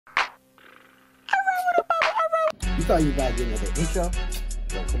You thought you were about to get another intro?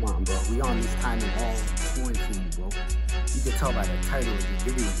 Yo, come on, bro. We on this time in all quarantine, bro. You can tell by the title of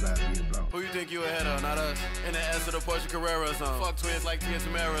the video about here, bro. Who you think you ahead of, not us? In the S of the Porsche Carrera or something. Fuck twins like Tia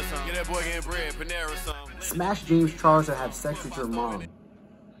Tamara or something. Get that boy getting bread, Panera or something. Smash James Charles or have sex with your mom.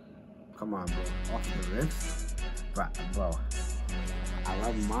 Come on, bro. Off the riffs? Bro. I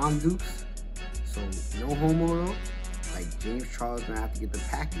love mom dukes. So, no homo though. Like, James Charles gonna have to get the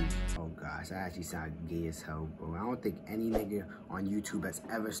package. Oh gosh, that actually sounds gay as hell, bro. I don't think any nigga on YouTube has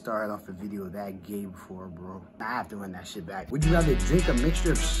ever started off a video that gay before, bro. I have to run that shit back. Would you rather drink a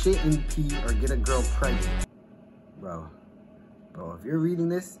mixture of shit and pee or get a girl pregnant? Bro, if you're reading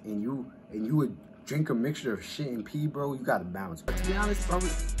this and you would drink a mixture of shit and pee, bro, you gotta bounce. But to be honest,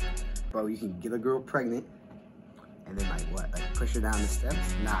 bro, you can get a girl pregnant and then like what? Like push her down the steps?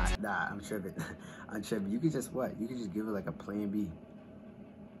 Nah, I'm tripping. I'm tripping. You could just what? You could just give her like a plan B.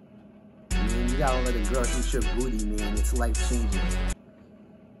 Man, you gotta let a girl eat your booty, man. It's life changing.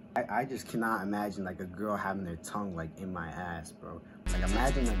 I just cannot imagine like a girl having their tongue like in my ass, bro. Like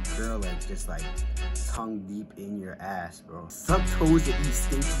imagine a girl like just like tongue deep in your ass, bro. Suck toes to eat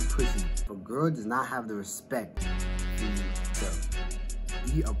stinky pussy. If a girl does not have the respect for you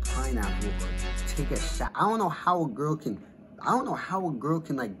to eat a pineapple or take a shot, I don't know how a girl can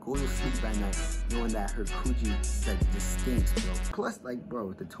like go to sleep at night knowing that her coochie like just stinks, bro. Plus, like,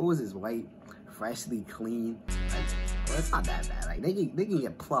 bro, the toes is white, freshly clean. Like, bro, it's not that bad. Like, they can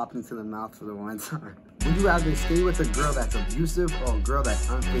get plopped into the mouth for the one time. Would you rather stay with a girl that's abusive or a girl that's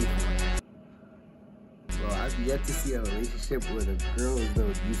unfaithful? Bro, I've yet to see a relationship where the girl is the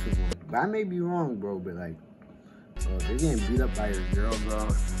abusive one. But I may be wrong, bro, but like, bro, if you're getting beat up by your girl, bro,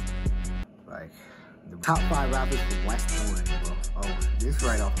 like, the top 5 rappers from West Orange, bro. Oh, this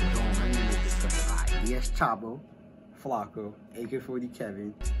right off the dome. Let me make this stuff. Alright, yes, Chabo, Flacco, AK-40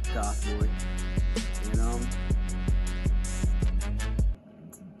 Kevin, Goth Boy, and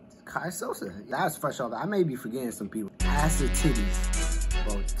Kai Sosa. That's fresh off. I may be forgetting some people. Ass or titties,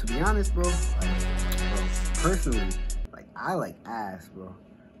 bro. To be honest, bro, personally, like I like ass, bro.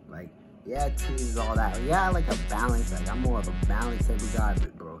 Like, yeah, titties, all that. Yeah, I like a balance. Like I'm more of a balanced type of guy,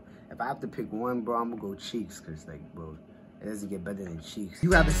 but bro, if I have to pick one, bro, I'm gonna go cheeks, cause like, bro, it doesn't get better than cheeks.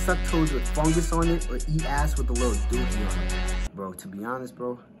 You rather suck toes with fungus on it or eat ass with a little dookie on it? Bro, to be honest,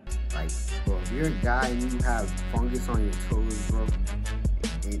 bro, like, bro, if you're a guy and you have fungus on your toes, bro,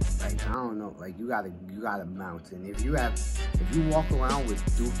 it's like, I don't know, like, you gotta bounce. And if you walk around with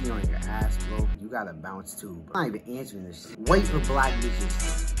dookie on your ass, bro, you gotta bounce too, bro. I'm not even answering this shit. White or black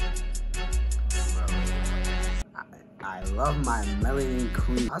bitches? I love my melanin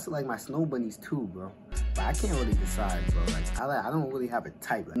queen. I also like my snow bunnies too, bro. But I can't really decide, bro. Like I don't really have a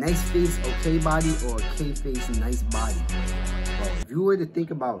type. Like, nice face, okay body, or okay face, nice body. Bro, if you were to think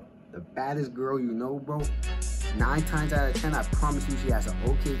about the baddest girl you know, bro, 9 times out of 10, I promise you she has an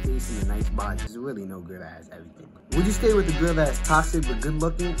okay face and a nice body. She's really no good at everything. Would you stay with a girl that is toxic but good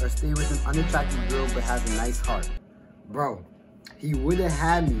looking, or stay with an unattractive girl but has a nice heart? Bro, he would have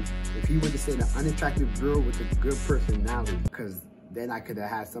had me if he would have said an unattractive girl with a good personality, because then I could have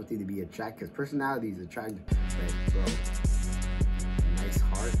had something to be attracted, because personality is attractive. Like, bro, nice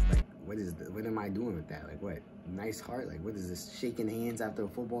heart? Like, what am I doing with that? Like, what? Nice heart? Like, what is this? Shaking hands after a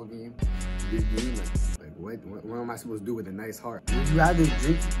football game? Good game? Like what am I supposed to do with a nice heart? Would you rather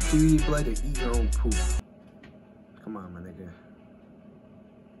drink baby blood or eat your own poop? Come on, my nigga.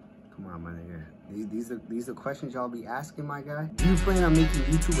 Come on, my nigga. These are questions y'all be asking, my guy. Do you plan on making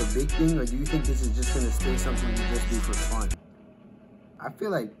YouTube a big thing, or do you think this is just gonna stay something you just do for fun? I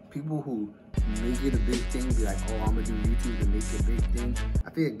feel like people who make it a big thing be like, oh, I'm gonna do YouTube to make it a big thing. I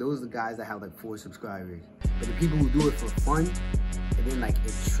feel like those are the guys that have like 4 subscribers. But the people who do it for fun, and then like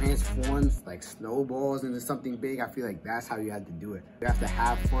it transforms, like snowballs into something big, I feel like that's how you have to do it. You have to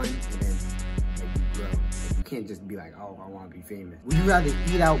have fun, and then like you grow. Like, you can't just be like, oh, I want to be famous. Would you rather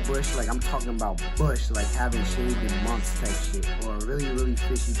eat out bush, like I'm talking about bush, like having shaved in months type shit, or a really, really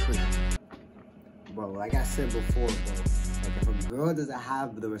fishy pussy? Bro, like I said before, bro, like if a girl doesn't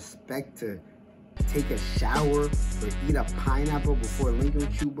have the respect to take a shower or eat a pineapple before linking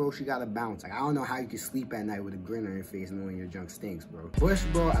with you, bro, she gotta bounce. Like, I don't know how you can sleep at night with a grin on your face knowing your junk stinks, bro. Bush,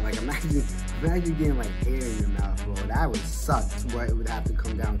 bro, like imagine getting like hair in your mouth, bro. That would suck. That's what it would have to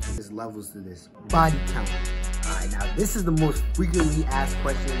come down to. There's levels to this. Body count. Alright, now this is the most frequently asked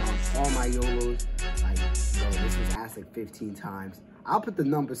question on all my YOLOs. Like, bro, this was asked like 15 times. I'll put the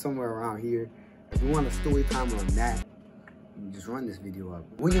number somewhere around here. If you want a story time on that, just run this video up.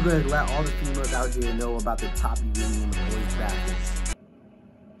 When you gonna let all the females out here know about the top you getting in the boys' bathroom?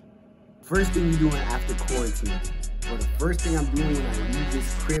 First thing you doing after quarantine, Bro, the first thing I'm doing when I leave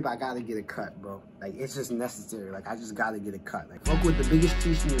this crib, I gotta get a cut, bro. Like, it's just necessary. Like, I just gotta get a cut. Like, fuck with the biggest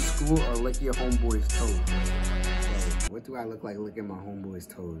trees in your school or lick your homeboy's toes. Bro, what do I look like licking my homeboy's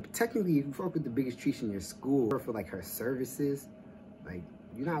toes? Technically, if you fuck with the biggest trees in your school, or for like her services, like,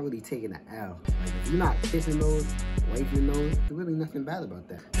 you're not really taking an L. Like, if you're not kissing those, wiping those, there's really nothing bad about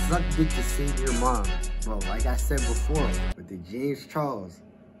that. Suck dick to save your mom. Bro, like I said before, with the James Charles,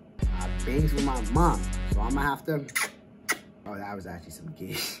 I bangs with my mom, so I'm gonna have to... Oh, that was actually some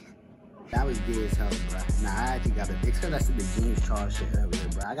gay. That was gay as hell, bro. Nah, I actually gotta... Except I said the James Charles shit earlier,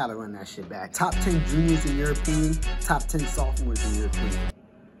 bro. I gotta run that shit back. Top 10 juniors in your opinion, top 10 sophomores in your opinion.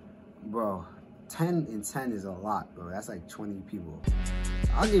 Bro, 10 and 10 is a lot, bro. That's like 20 people.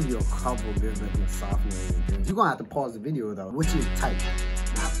 I'll give you a couple good looking sophomores and juniors. You're gonna have to pause the video though. What's your type?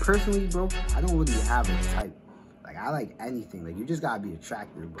 Now, personally, bro, I don't really have a type. Like, I like anything. Like, you just gotta be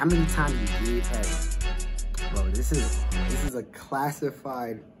attractive, bro. How many times you gave head? Bro, this is a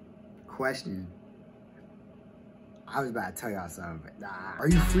classified question. I was about to tell y'all something, but nah. Are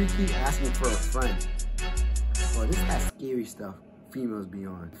you freaky asking for a friend? Bro, this is that scary stuff females be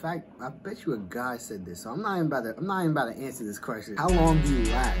on. In fact, I bet you a guy said this, so I'm not even about to answer this question. How long do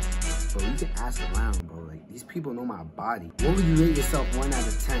you last? Bro, you can ask around, bro. Like, these people know my body. What would you rate yourself 1 out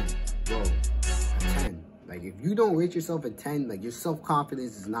of 10? Bro, a 10. Like, if you don't rate yourself a 10, like, your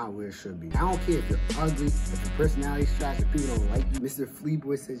self-confidence is not where it should be. I don't care if you're ugly, if your personality's trash, if people don't like you. Mr.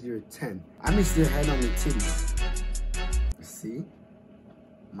 Fleaboy says you're a 10. I missed your head on the titties. You see?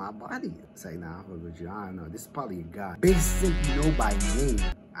 My body. It's like, nah, I fuck with you. I don't know. This is probably a guy. Big Simp, you know by name.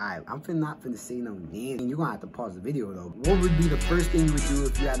 Alright, I'm not finna say no name. You're gonna have to pause the video, though. What would be the first thing you would do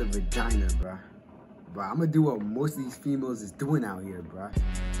if you had a vagina, bruh? Bro, I'm gonna do what most of these females is doing out here, bro.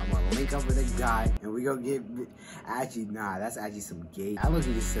 I'm gonna link up with a guy and we gonna get... Actually, nah, that's actually some gay. I look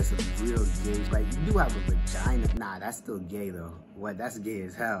at this as some real gay. Like, you do have a vagina. Nah, that's still gay, though. What? That's gay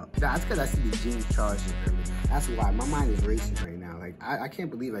as hell. Nah, that's because I see the James Charles shit earlier. That's why. My mind is racing right now. Like, I can't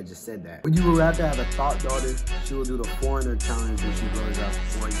believe I just said that. Would you rather have a thought daughter? She will do the foreigner challenge when she grows up.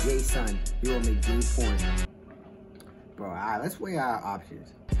 Or a gay son? He will make gay porn. Bro, alright, let's weigh our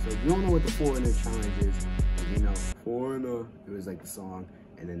options. So if you don't know what the foreigner challenge is, you know, foreigner, it was like the song,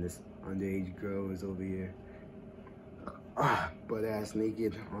 and then this underage girl is over here, butt ass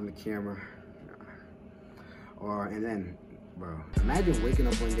naked on the camera. And then, bro, imagine waking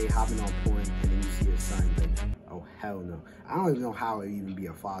up one day, hopping on porn, and then you see your son, like, oh hell no. I don't even know how it even be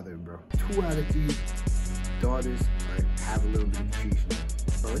a father, bro. 2 out of 3 daughters have a little bit of treatment.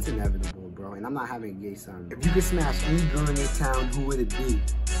 Bro, it's inevitable, bro, and I'm not having a gay son. If you could smash any girl in this town, who would it be?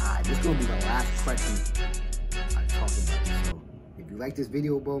 Alright, this is gonna be the last question I talk about. So, if you like this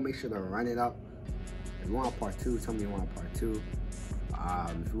video, bro, make sure to run it up. If you want part 2, tell me you want part 2.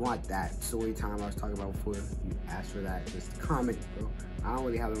 If you want that story time I was talking about before, you ask for that, just comment, bro. I don't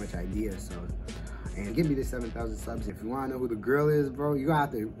really have that much idea, so. And give me the 7,000 subs. If you want to know who the girl is, bro, you gonna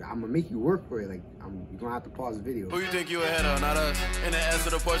have to, I'm gonna make you work for it. Like, you're gonna have to pause the video. Who you think you ahead of, not us? In the S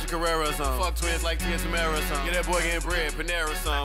of the Porsche Carrera song. Fuck twins like Tia Tamara song. Get that boy getting bread, Panera song.